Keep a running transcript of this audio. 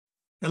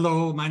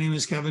Hello, my name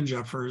is Kevin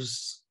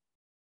Jeffers.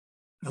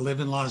 I live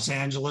in Los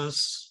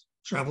Angeles,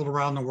 traveled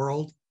around the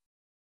world,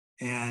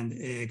 and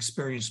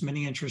experienced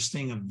many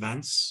interesting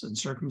events and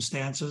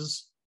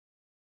circumstances,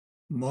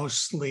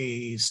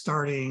 mostly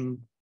starting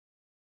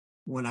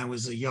when I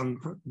was a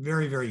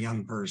very, very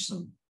young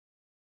person.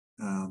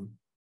 Um,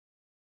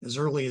 as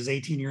early as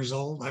 18 years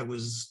old, I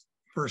was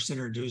first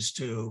introduced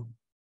to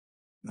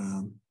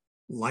um,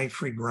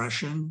 life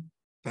regression,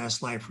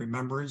 past life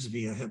remembrance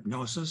via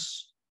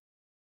hypnosis.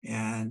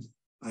 And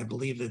I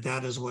believe that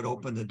that is what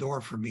opened the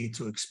door for me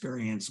to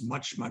experience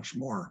much, much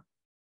more.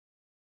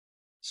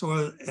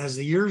 So as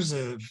the years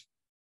have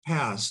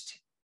passed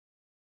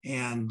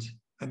and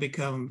I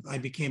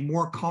became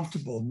more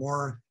comfortable,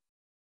 more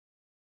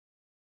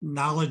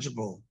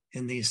knowledgeable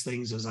in these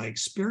things as I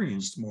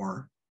experienced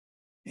more.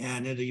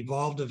 And it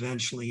evolved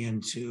eventually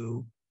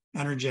into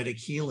energetic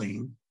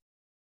healing,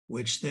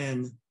 which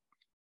then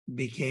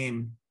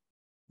became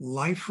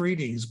life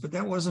readings, but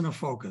that wasn't a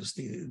focus.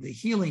 The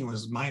healing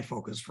was my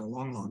focus for a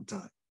long, long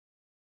time.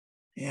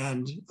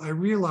 And I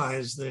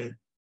realized that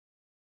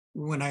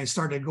when I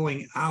started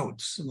going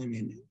out, and I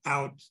mean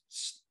out,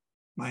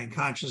 my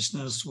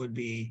consciousness would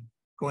be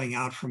going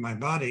out from my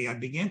body, I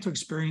began to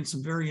experience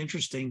some very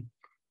interesting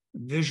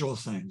visual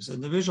things.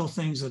 And the visual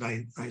things that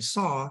I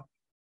saw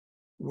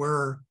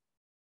were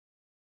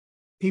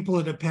people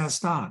that had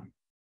passed on.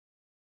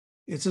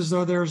 It's as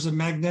though there's a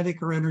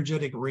magnetic or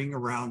energetic ring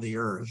around the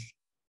earth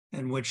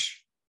in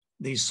which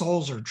these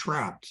souls are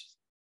trapped.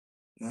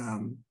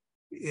 And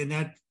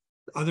that,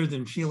 other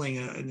than feeling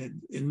an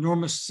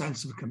enormous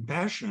sense of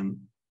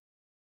compassion,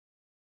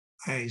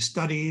 I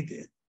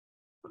studied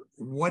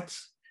what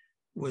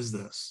was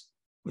this?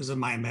 Was it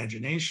my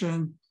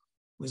imagination?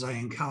 Was I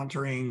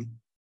encountering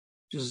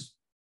just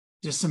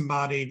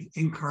disembodied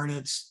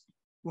incarnates?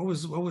 What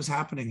was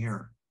happening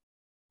here?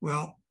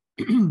 Well,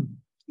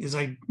 as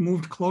I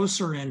moved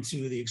closer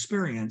into the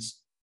experience,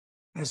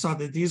 I saw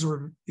that these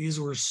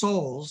were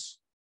souls,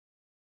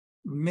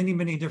 many,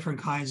 many different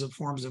kinds of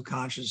forms of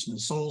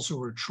consciousness, souls who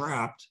were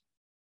trapped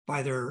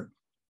by their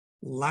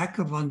lack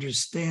of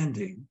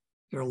understanding,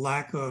 their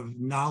lack of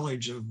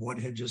knowledge of what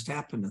had just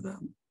happened to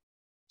them.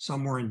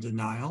 Some were in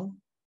denial,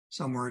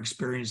 some were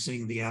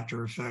experiencing the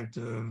after effect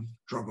of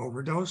drug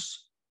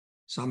overdose,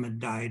 some had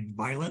died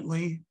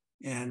violently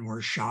and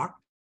were shocked.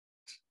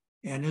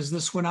 And as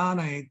this went on,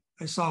 I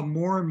saw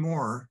more and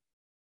more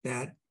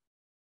that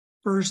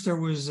first, there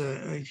was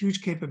a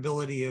huge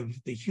capability of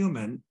the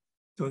human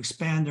to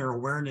expand their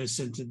awareness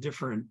into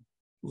different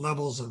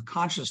levels of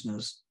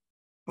consciousness.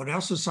 But I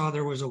also saw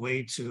there was a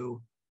way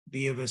to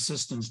be of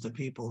assistance to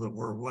people that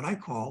were what I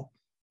call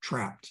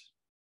trapped.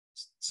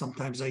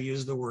 Sometimes I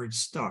use the word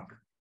stuck.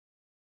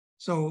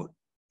 So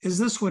as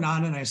this went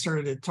on and I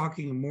started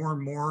talking more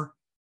and more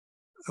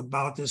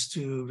about this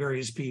to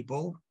various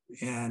people,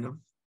 and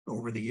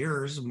over the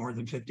years, more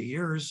than 50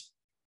 years,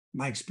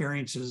 my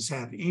experiences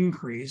have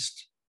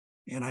increased.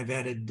 And I've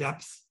added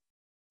depth,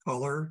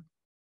 color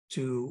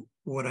to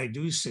what I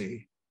do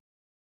see.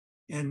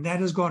 And that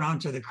has gone on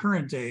to the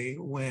current day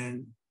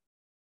when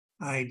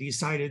I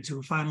decided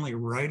to finally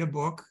write a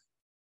book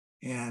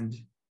and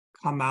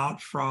come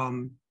out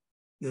from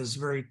this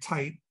very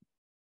tight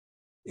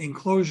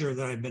enclosure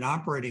that I've been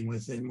operating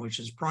within, which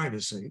is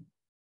privacy,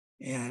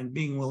 and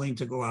being willing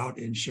to go out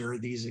and share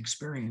these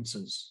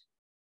experiences.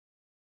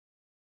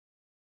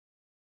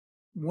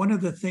 One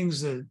of the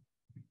things that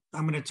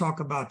I'm going to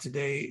talk about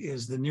today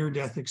is the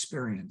near-death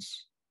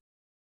experience.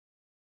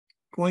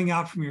 Going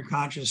out from your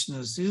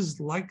consciousness is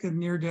like a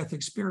near-death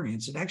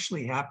experience. It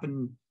actually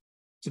happened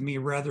to me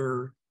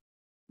rather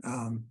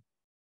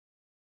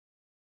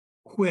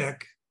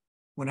quick.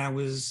 When I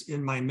was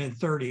in my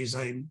mid-30s,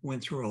 I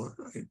went through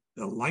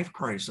a life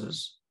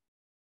crisis,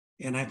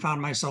 and I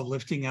found myself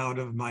lifting out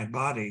of my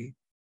body,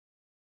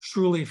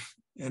 truly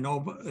an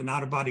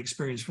out-of-body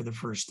experience for the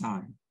first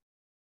time.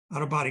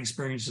 Out-of-body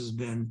experience has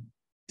been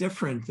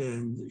different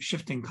than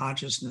shifting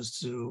consciousness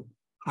to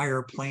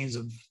higher planes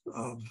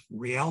of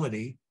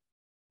reality.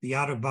 The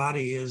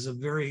out-of-body is a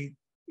very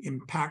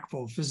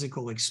impactful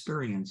physical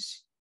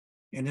experience.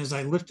 And as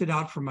I lifted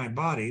out from my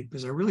body,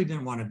 because I really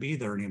didn't want to be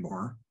there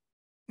anymore,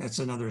 that's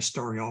another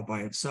story all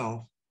by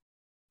itself,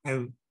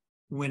 I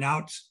went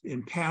out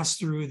and passed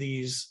through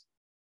these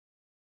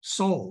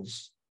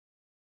souls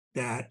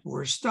that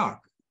were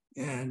stuck.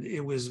 And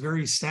it was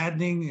very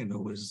saddening and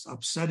it was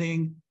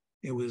upsetting.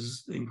 It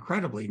was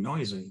incredibly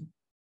noisy.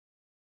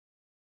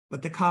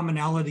 But the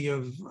commonality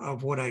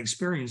of what I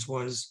experienced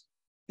was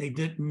they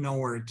didn't know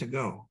where to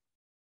go.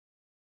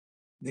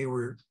 They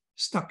were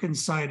stuck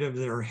inside of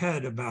their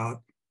head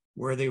about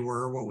where they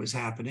were, what was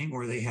happening,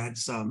 or they had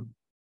some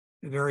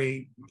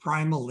very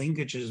primal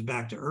linkages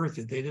back to Earth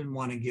that they didn't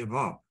want to give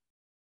up.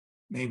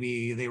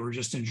 Maybe they were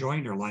just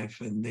enjoying their life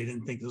and they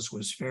didn't think this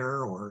was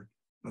fair, or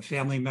a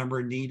family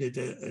member needed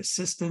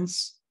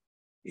assistance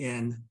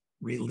in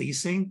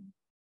releasing,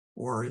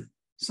 or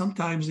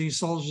sometimes these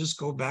souls just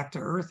go back to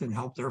Earth and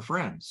help their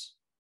friends,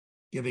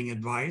 giving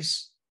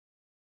advice,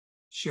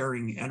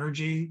 sharing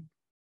energy,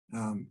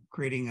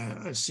 creating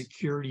a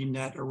security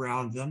net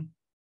around them.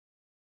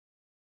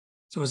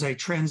 So as I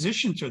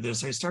transitioned through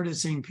this, I started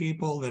seeing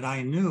people that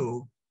I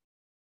knew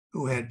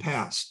who had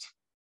passed.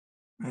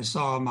 I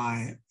saw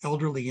my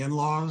elderly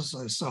in-laws,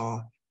 I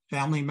saw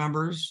family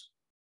members,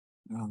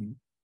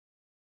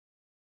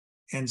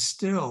 and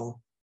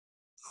still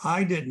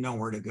I didn't know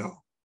where to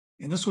go.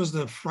 And this was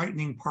the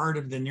frightening part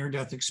of the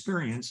near-death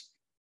experience,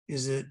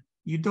 is that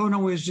you don't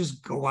always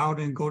just go out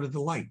and go to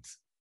the light.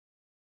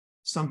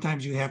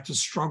 Sometimes you have to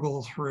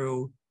struggle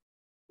through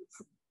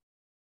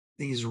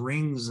these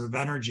rings of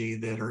energy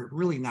that are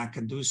really not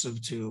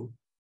conducive to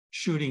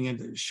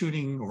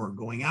shooting or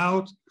going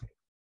out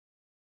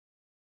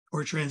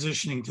or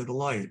transitioning to the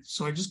light.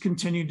 So I just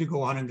continued to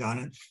go on and on,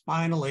 and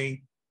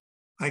finally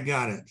I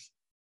got it.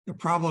 The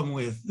problem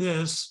with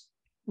this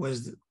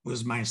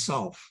was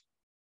myself.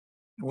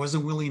 I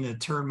wasn't willing to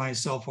turn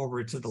myself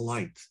over to the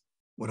light,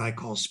 what I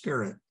call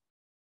spirit.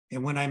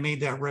 And when I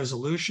made that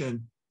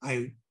resolution,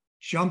 I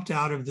jumped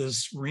out of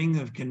this ring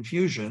of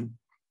confusion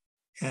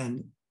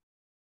and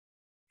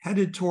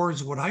headed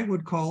towards what I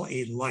would call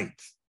a light.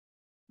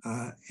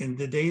 In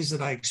the days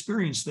that I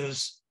experienced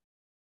this,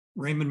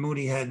 Raymond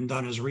Moody hadn't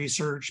done his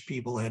research.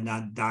 People had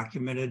not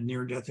documented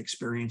near-death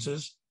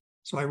experiences.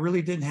 So I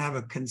really didn't have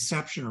a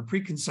conception or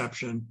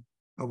preconception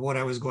of what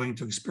I was going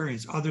to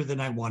experience, other than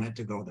I wanted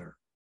to go there.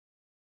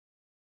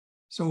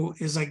 So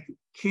as I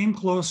came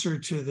closer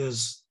to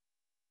this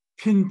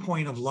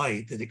pinpoint of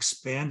light that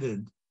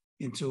expanded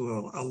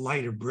into a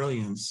light of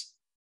brilliance,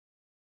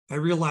 I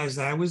realized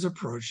that I was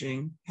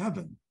approaching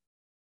heaven.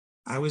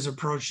 I was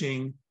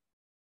approaching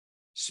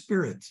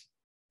spirit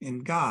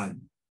and God.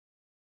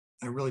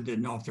 I really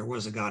didn't know if there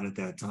was a God at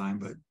that time,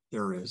 but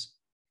there is.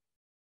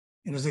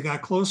 And as I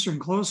got closer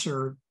and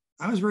closer,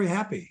 I was very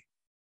happy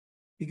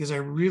because I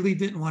really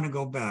didn't want to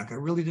go back. I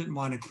really didn't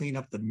want to clean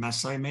up the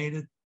mess I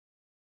made.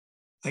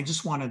 I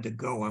just wanted to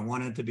go. I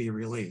wanted to be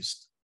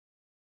released.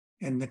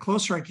 And the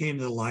closer I came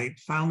to the light,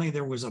 finally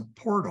there was a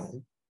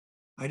portal.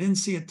 I didn't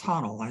see a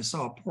tunnel. I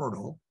saw a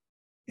portal,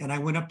 and I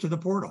went up to the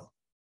portal.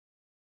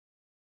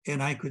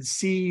 And I could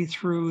see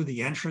through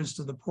the entrance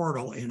to the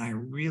portal, and I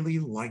really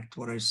liked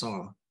what I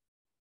saw.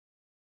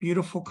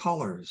 Beautiful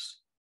colors,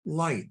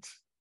 light,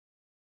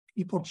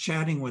 people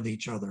chatting with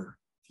each other,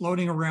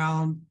 floating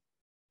around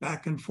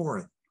back and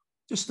forth,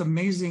 just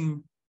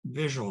amazing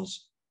visuals.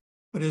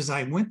 But as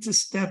I went to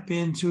step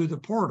into the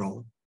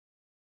portal,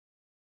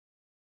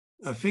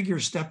 a figure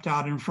stepped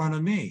out in front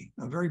of me,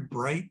 a very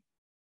bright,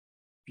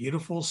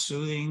 beautiful,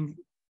 soothing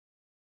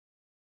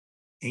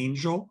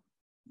angel.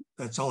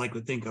 That's all I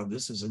could think of.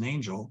 This is an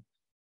angel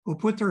who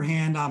put their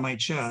hand on my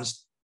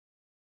chest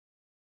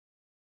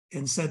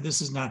and said, "This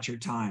is not your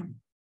time,"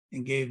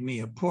 and gave me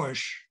a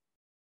push,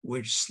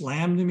 which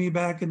slammed me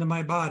back into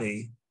my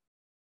body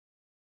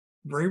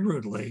very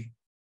rudely,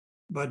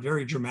 but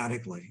very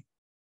dramatically.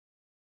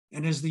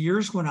 And as the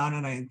years went on,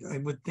 and I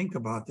would think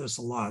about this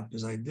a lot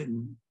because I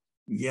didn't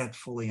yet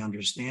fully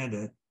understand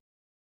it,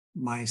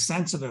 my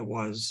sense of it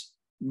was,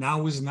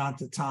 now is not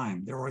the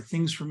time. There are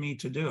things for me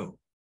to do.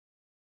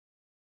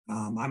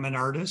 I'm an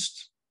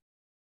artist.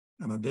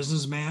 I'm a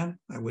businessman.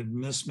 I would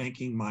miss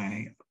making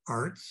my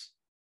art.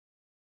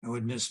 I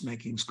would miss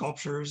making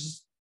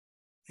sculptures,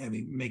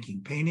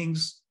 making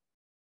paintings,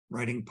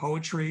 writing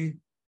poetry.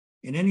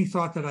 And any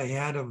thought that I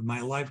had of my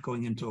life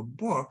going into a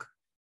book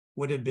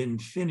would have been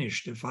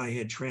finished if I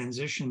had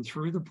transitioned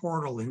through the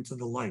portal into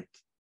the light.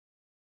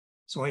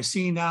 So I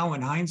see now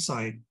in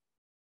hindsight,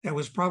 that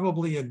was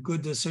probably a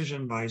good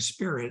decision by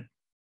spirit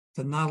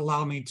to not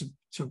allow me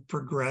to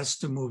progress,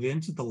 to move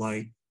into the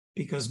light,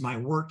 because my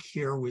work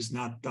here was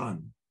not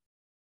done.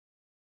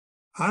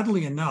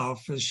 Oddly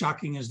enough, as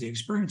shocking as the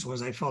experience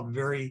was, I felt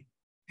very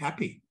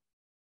happy,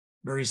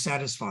 very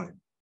satisfied.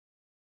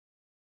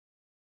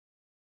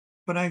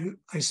 But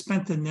I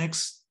spent the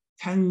next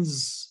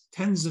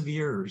tens of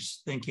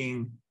years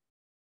thinking,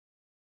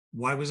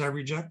 why was I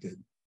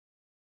rejected?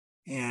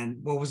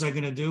 And what was I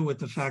going to do with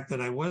the fact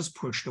that I was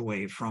pushed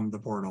away from the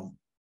portal?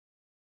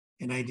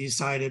 And I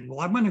decided, well,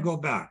 I'm going to go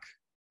back.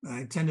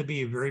 I tend to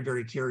be very,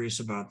 very curious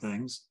about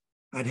things.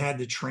 I'd had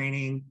the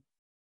training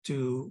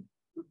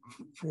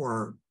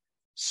for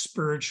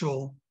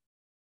spiritual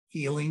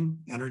healing,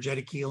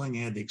 energetic healing.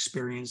 I had the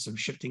experience of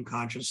shifting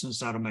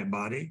consciousness out of my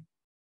body.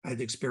 I had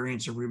the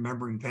experience of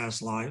remembering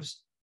past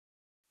lives.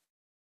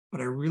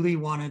 But I really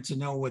wanted to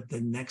know what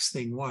the next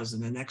thing was.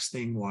 And the next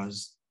thing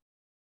was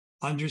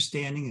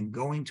understanding and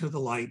going to the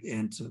light,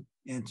 and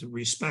to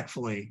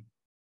respectfully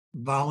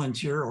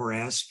volunteer or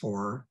ask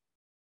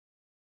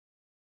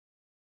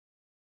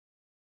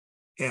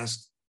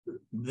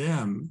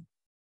them,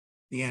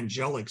 the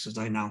angelics, as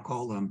I now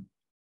call them,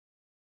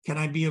 can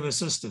I be of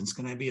assistance?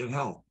 Can I be of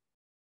help?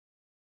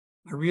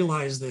 I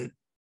realized that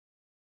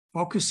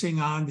focusing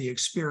on the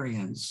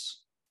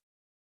experience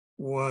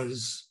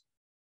was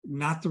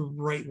not the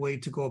right way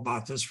to go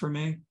about this for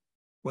me.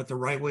 What the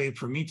right way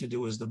for me to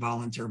do is to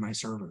volunteer my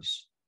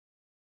service.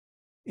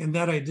 And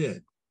that I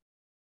did.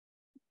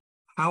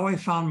 How I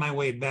found my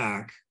way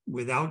back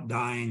without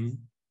dying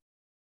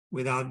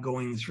without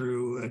going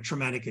through a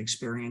traumatic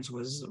experience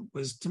was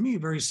to me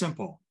very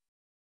simple.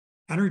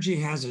 Energy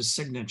has a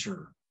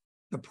signature.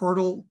 The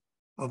portal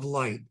of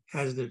light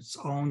has its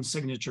own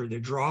signature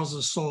that draws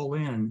the soul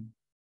in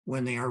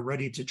when they are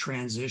ready to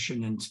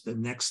transition into the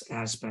next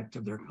aspect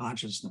of their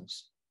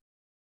consciousness.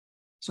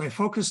 So I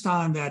focused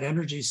on that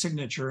energy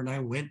signature and I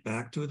went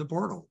back to the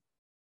portal.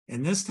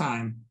 And this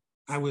time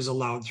I was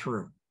allowed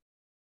through.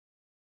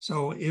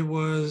 So it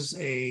was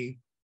the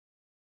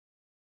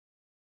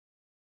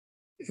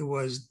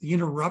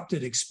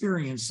interrupted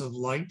experience of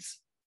light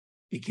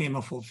became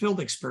a fulfilled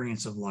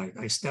experience of light.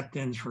 I stepped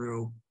in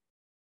through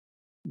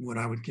what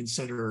I would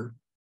consider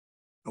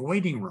a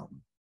waiting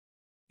room.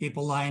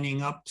 People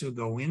lining up to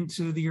go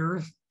into the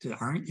earth, to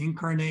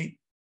incarnate,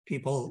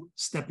 people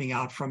stepping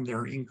out from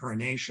their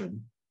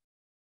incarnation.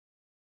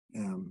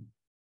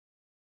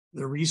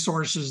 The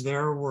resources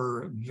there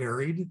were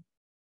varied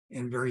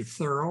and very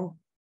thorough.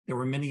 There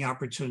were many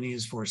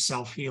opportunities for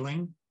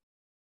self-healing,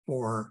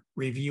 for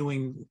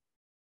reviewing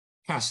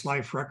past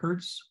life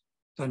records,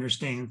 to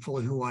understand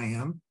fully who I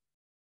am.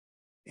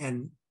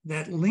 And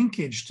that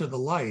linkage to the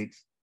light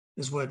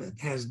is what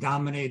has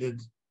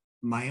dominated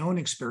my own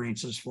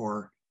experiences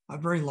for a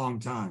very long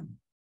time.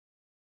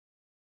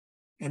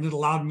 And it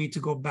allowed me to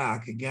go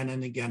back again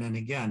and again and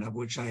again, of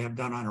which I have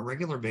done on a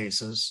regular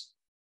basis.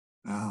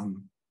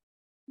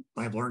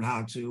 I've learned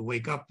how to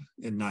wake up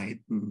at night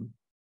and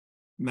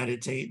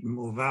meditate and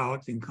move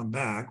out and come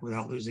back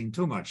without losing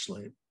too much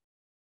sleep.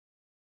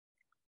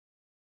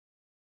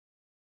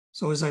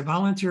 So as I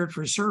volunteered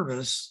for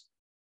service,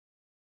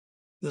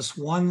 this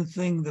one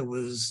thing that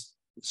was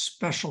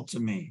special to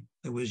me,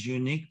 that was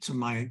unique to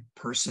my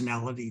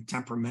personality,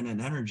 temperament,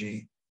 and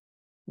energy,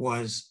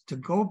 was to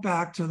go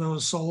back to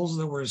those souls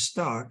that were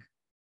stuck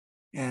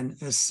and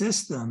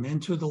assist them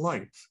into the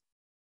light.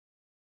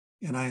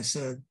 And I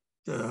said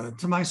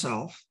to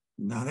myself,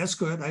 no, that's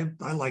good.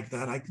 I like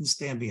that. I can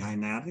stand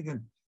behind that. I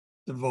can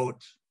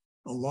devote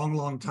a long,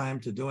 long time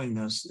to doing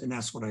this. And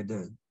that's what I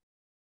did.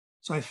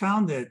 So I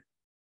found that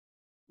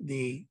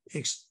the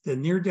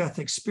near-death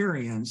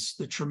experience,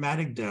 the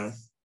traumatic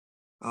death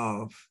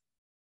of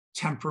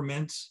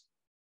temperament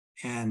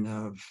and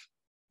of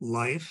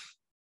life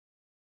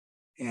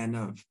and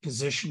of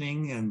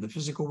positioning in the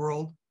physical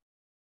world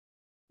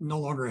no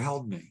longer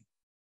held me.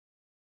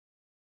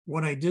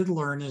 What I did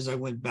learn as I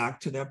went back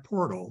to that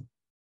portal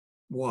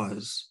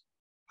was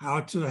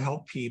how to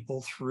help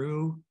people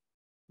through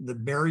the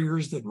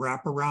barriers that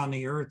wrap around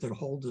the earth that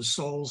hold the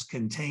souls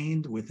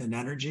contained within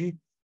energy,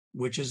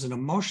 which is an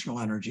emotional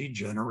energy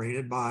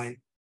generated by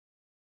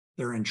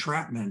their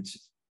entrapment,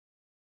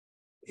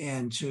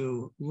 and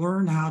to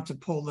learn how to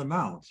pull them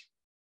out.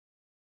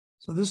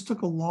 So this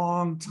took a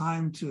long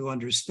time to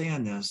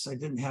understand this. I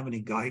didn't have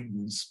any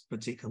guidance,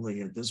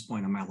 particularly at this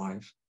point in my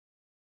life.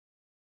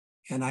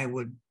 And I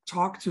would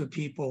talk to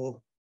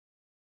people,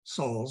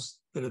 souls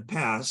that had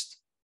passed,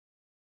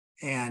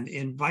 and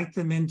invite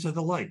them into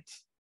the light.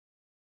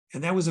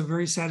 And that was a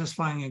very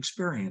satisfying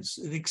experience.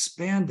 It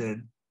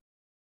expanded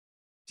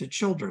to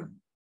children.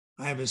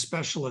 I have a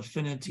special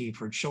affinity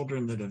for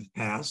children that have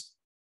passed,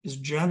 because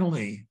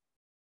generally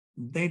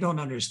they don't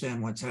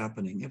understand what's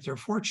happening. If they're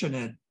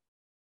fortunate,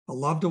 a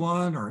loved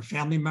one or a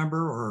family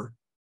member or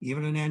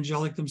even an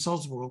angelic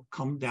themselves will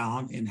come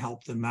down and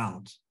help them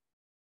out.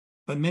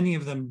 But many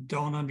of them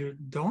don't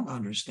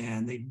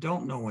understand. They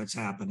don't know what's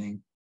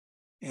happening.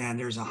 And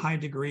there's a high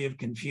degree of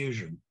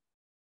confusion.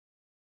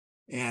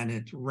 And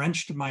it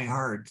wrenched my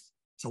heart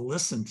to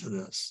listen to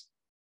this.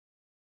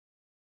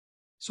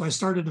 So I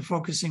started to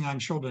focusing on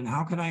children.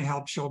 How can I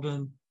help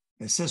children,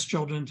 assist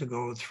children to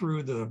go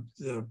through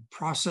the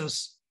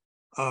process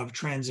of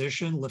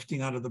transition,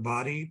 lifting out of the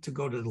body to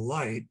go to the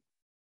light,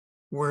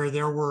 where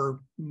there were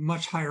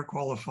much higher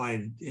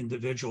qualified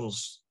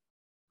individuals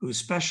who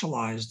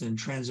specialized in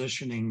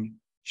transitioning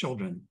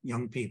children,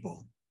 young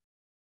people.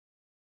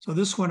 So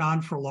this went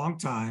on for a long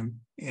time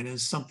and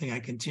is something I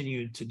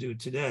continue to do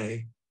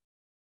today.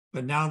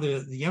 But now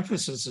the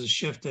emphasis has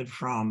shifted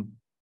from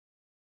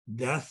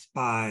death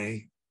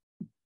by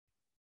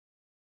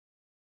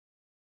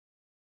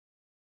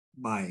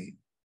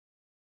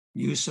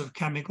use of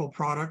chemical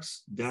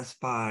products, death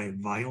by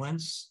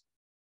violence,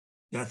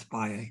 death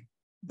by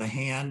the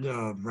hand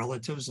of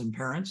relatives and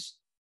parents,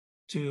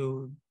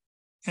 to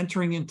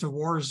entering into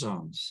war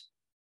zones.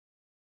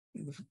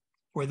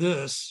 For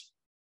this,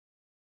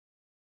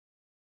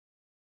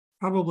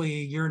 probably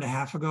a year and a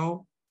half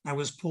ago, I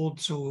was pulled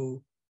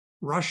to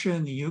Russia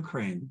and the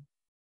Ukraine,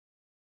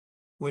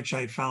 which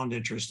I found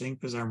interesting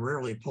because I'm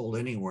rarely pulled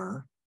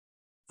anywhere.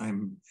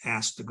 I'm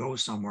asked to go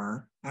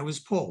somewhere. I was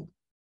pulled.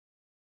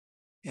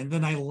 And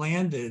then I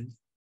landed,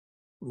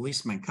 at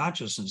least my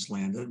consciousness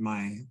landed,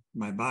 my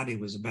body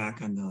was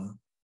back in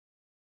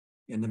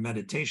the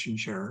meditation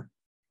chair.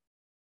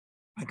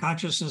 My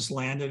consciousness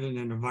landed in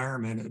an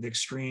environment of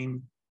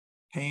extreme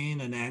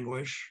pain and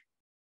anguish,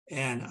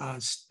 and an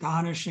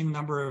astonishing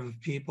number of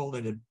people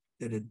that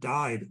had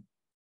died,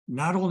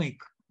 not only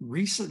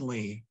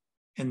recently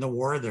in the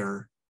war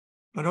there,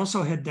 but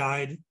also had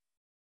died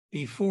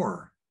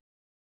before.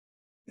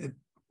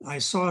 I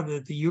saw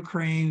that the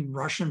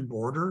Ukraine-Russian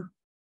border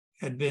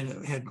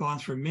had gone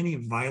through many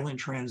violent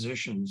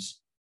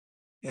transitions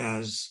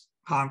as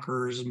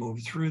conquerors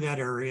moved through that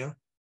area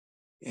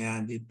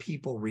and the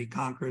people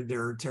reconquered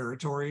their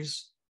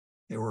territories.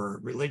 There were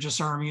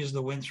religious armies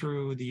that went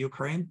through the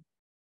Ukraine,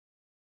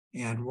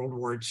 and World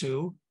War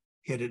II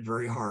hit it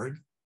very hard,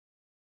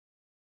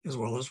 as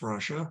well as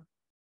Russia.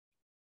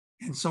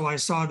 And so I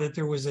saw that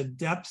there was a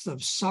depth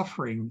of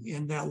suffering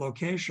in that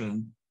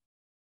location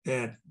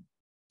that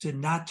did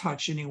not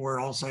touch anywhere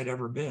else I'd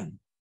ever been.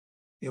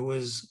 It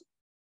was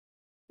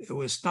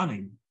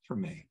stunning for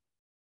me.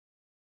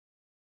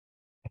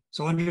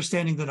 So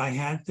understanding that I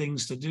had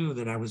things to do,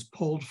 that I was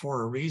pulled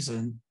for a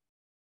reason,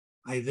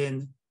 I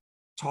then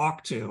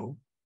talked to,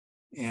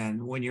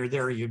 and when you're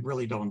there, you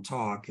really don't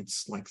talk.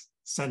 It's like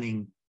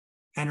sending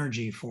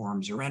energy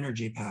forms or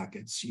energy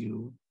packets.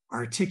 You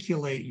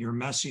articulate your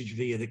message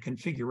via the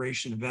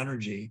configuration of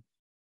energy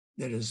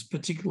that is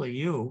particularly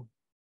you,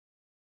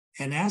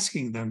 and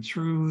asking them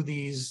through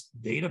these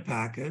data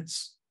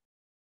packets,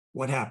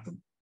 what happened?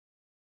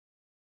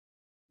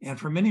 And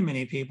for many,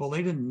 many people,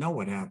 they didn't know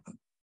what happened.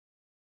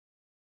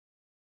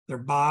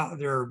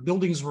 Their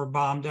buildings were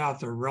bombed out.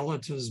 Their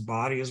relatives'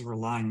 bodies were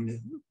lying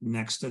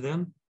next to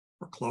them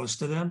or close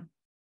to them,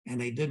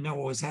 and they didn't know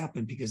what was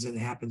happening because it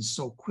happened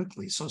so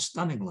quickly, so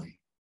stunningly.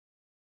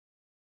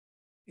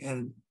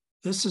 And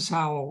this is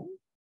how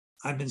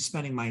I've been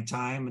spending my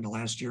time in the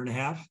last year and a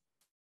half,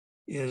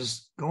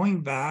 is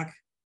going back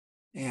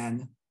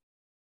and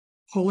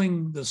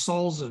pulling the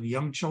souls of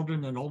young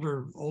children and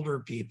older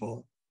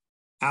people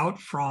out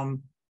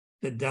from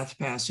the death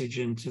passage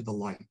into the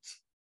light.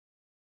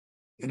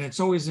 And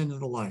it's always into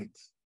the light.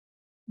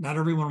 Not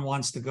everyone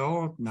wants to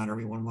go, not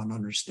everyone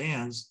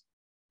understands,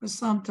 but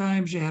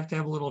sometimes you have to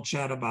have a little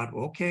chat about,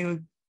 okay,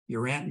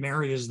 your Aunt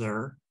Mary is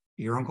there,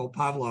 your Uncle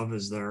Pavlov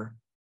is there,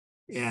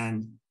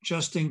 and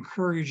just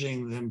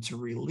encouraging them to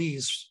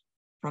release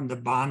from the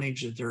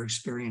bondage that they're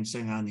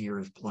experiencing on the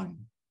earth plane.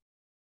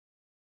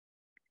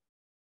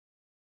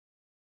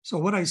 So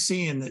what I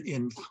see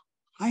in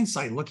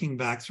hindsight, looking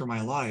back through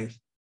my life,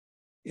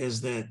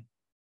 is that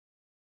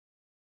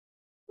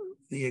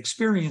the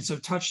experience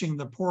of touching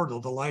the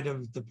portal, the light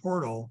of the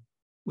portal,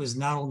 was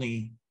not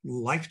only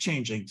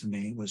life-changing to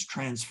me, was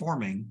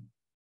transforming,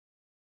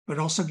 but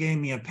also gave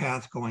me a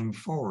path going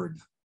forward,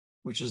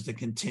 which is to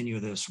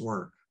continue this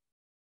work.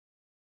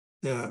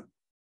 The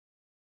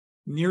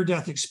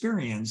near-death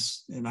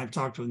experience, and I've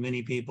talked with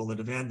many people that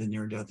have had the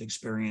near-death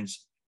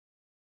experience,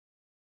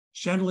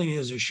 generally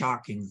is a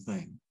shocking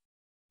thing.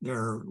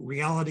 Their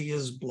reality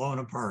is blown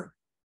apart.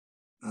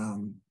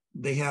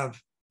 They have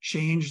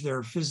changed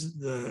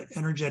the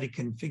energetic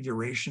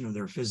configuration of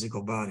their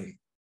physical body.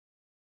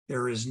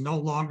 There is no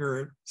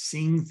longer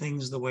seeing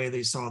things the way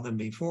they saw them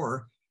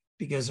before,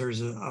 because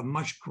there's a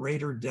much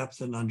greater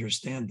depth and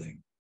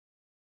understanding.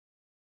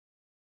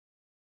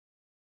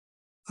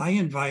 I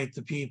invite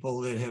the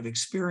people that have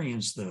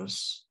experienced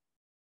this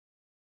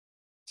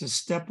to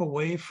step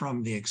away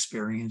from the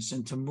experience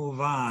and to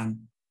move on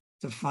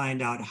to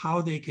find out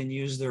how they can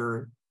use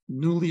their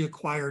newly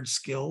acquired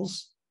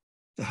skills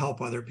to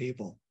help other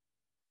people.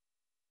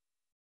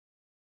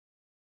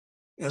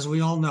 As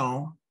we all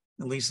know,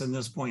 at least in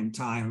this point in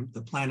time,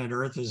 the planet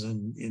Earth is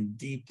in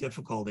deep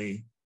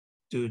difficulty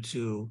due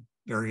to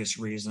various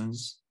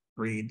reasons: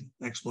 greed,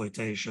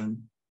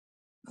 exploitation,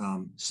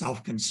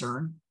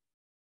 self-concern.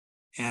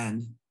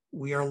 And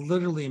we are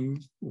literally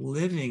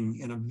living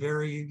in a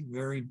very,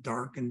 very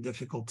dark and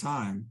difficult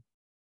time.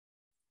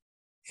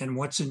 And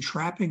what's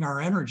entrapping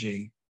our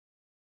energy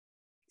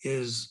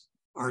is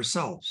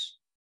ourselves,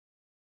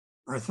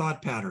 our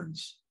thought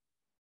patterns.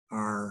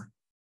 Our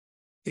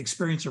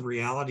experience of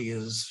reality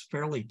is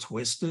fairly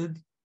twisted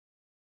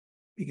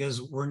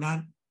because we're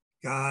not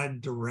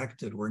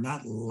God-directed, we're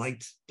not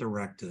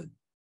light-directed.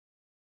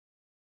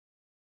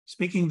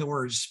 Speaking the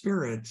word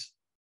spirit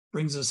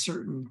brings a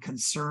certain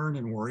concern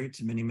and worry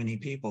to many, many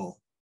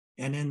people.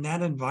 And in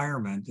that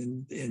environment,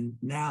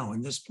 now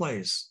in this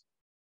place,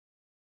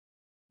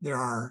 there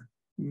are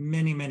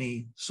many,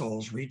 many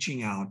souls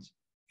reaching out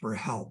for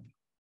help.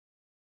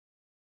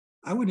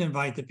 I would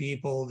invite the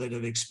people that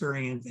have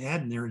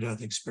had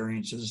near-death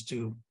experiences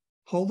to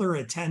pull their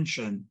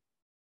attention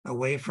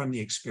away from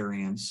the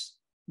experience,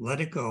 let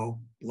it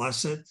go,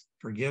 bless it,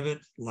 forgive it,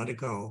 let it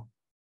go,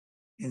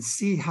 and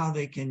see how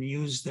they can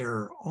use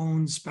their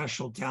own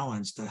special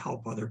talents to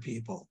help other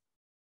people,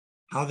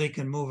 how they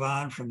can move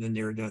on from the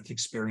near-death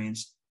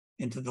experience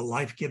into the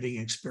life-giving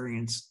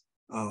experience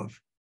of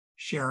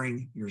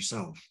sharing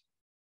yourself.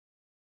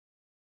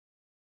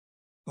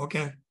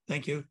 Okay,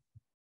 thank you.